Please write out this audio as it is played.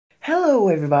Hello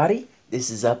everybody, this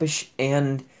is Uppish,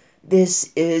 and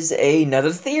this is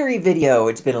another theory video.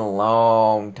 It's been a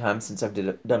long time since I've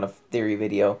done a theory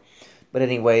video. But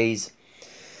anyways,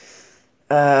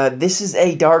 this is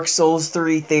a Dark Souls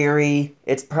 3 theory.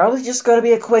 It's probably just going to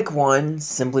be a quick one,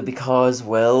 simply because,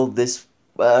 well, this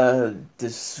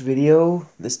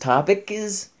topic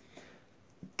is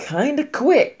kinda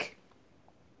quick.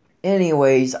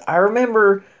 Anyways, I don't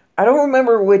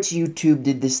remember which YouTube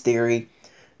did this theory,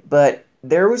 but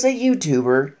there was a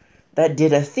YouTuber that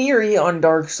did a theory on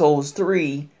Dark Souls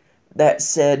 3 that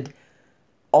said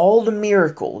all the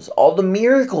miracles, all the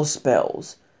miracle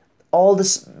spells, all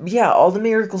the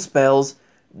miracle spells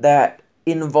that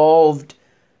involved,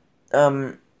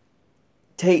 taking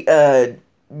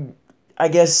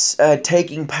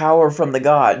power from the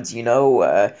gods,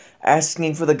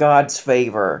 asking for the gods'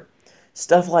 favor,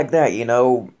 stuff like that,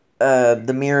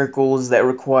 the miracles that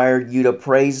required you to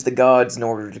praise the gods in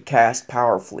order to cast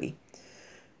powerfully.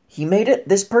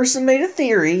 This person made a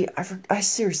theory. I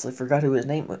seriously forgot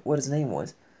what his name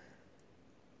was.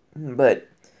 But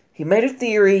he made a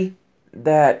theory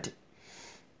that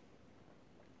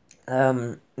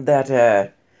all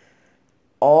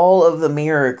of the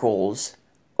miracles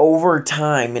over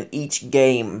time in each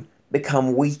game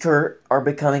becoming weaker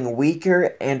and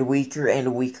weaker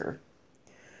and weaker.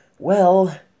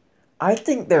 Well, I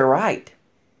think they're right.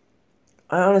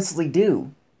 I honestly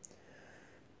do.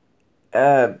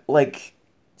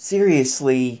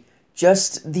 Seriously,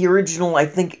 just the original,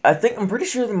 I'm pretty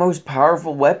sure the most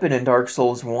powerful weapon in Dark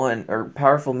Souls 1, or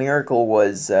powerful miracle,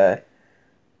 was,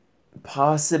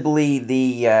 possibly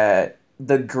the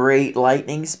Great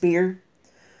Lightning Spear.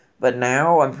 But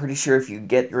now, I'm pretty sure if you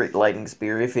get Great Lightning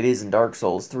Spear, if it is in Dark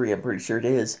Souls 3, I'm pretty sure it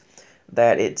is,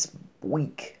 that it's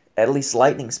weak. At least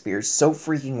Lightning Spear is so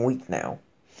freaking weak now.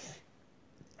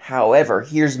 However,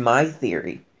 here's my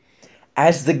theory.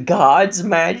 As the gods'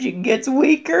 magic gets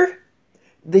weaker,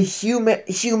 the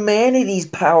humanity's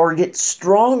power gets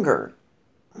stronger.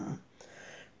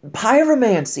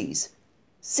 Pyromancies.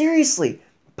 Seriously,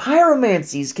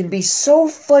 pyromancies can be so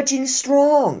fudging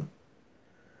strong.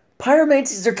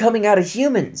 Pyromancies are coming out of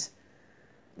humans,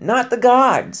 not the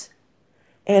gods.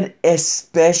 And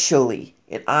especially,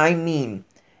 and I mean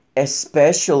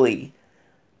especially,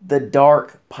 the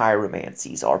dark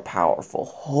pyromancies are powerful.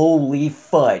 Holy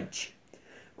fudge.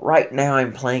 Right now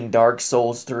I'm playing Dark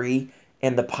Souls 3,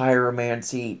 and the dark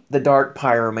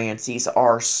pyromancies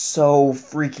are so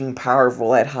freaking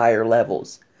powerful at higher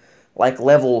levels.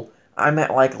 I'm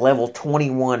at level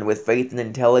 21 with Faith and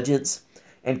Intelligence,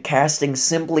 and casting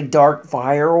simply Dark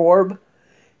Fire Orb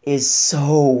is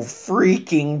so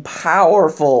freaking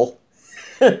powerful.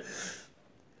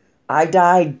 I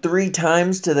died 3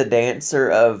 times to the Dancer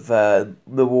of the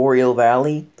Warrior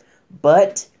Valley,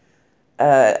 but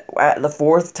at the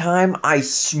 4th time, I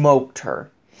smoked her.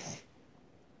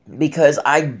 Because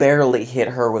I barely hit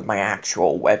her with my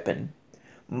actual weapon.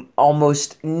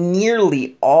 Almost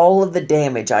nearly all of the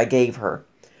damage I gave her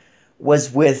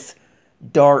was with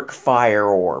Dark Fire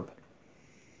Orb.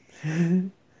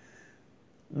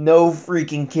 No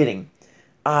freaking kidding.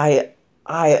 I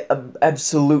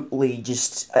absolutely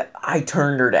just, I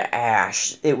turned her to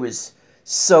ash. It was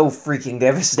so freaking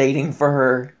devastating for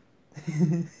her.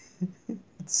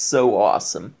 It's so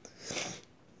awesome.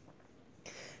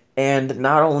 And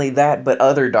not only that, but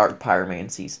other dark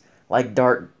pyromancies, like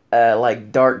Dark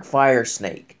Fire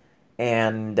Snake,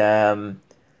 and and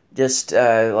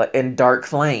Dark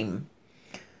Flame.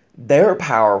 They're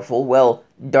powerful. Well,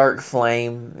 Dark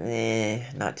Flame,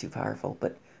 not too powerful,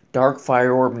 but Dark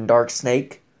Fire Orb and Dark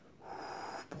Snake,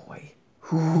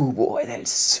 ooh boy, that is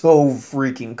so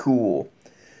freaking cool.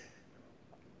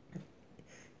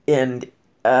 And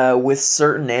with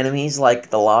certain enemies, like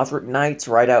the Lothric Knights,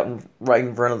 right in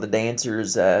front of the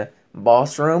Dancer's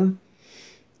boss room,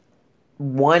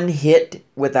 one hit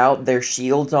without their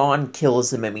shields on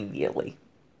kills them immediately.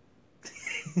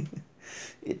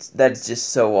 That's just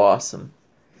so awesome.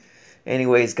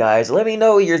 Anyways, guys, let me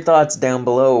know your thoughts down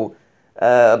below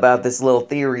about this little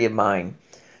theory of mine.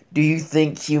 Do you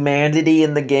think humanity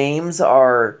in the games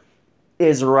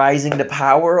is rising to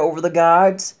power over the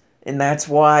gods? And that's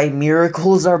why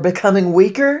miracles are becoming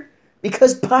weaker?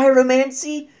 Because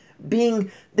pyromancy,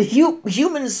 being the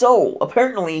human soul,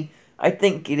 apparently, I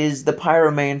think it is the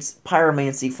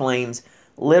pyromancy flames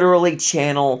literally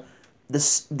channel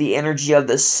the energy of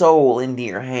the soul into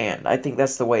your hand. I think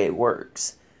that's the way it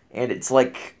works. And it's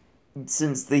like,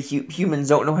 since the humans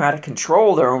don't know how to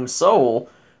control their own soul,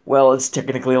 well, it's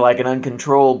technically like an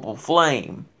uncontrollable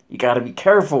flame. You gotta be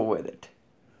careful with it.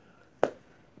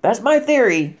 That's my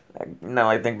theory. Now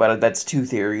I think about it, that's 2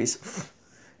 theories.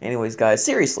 Anyways, guys,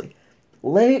 seriously,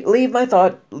 leave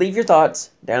your thoughts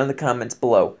down in the comments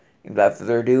below. And without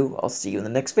further ado, I'll see you in the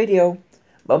next video.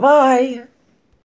 Bye-bye!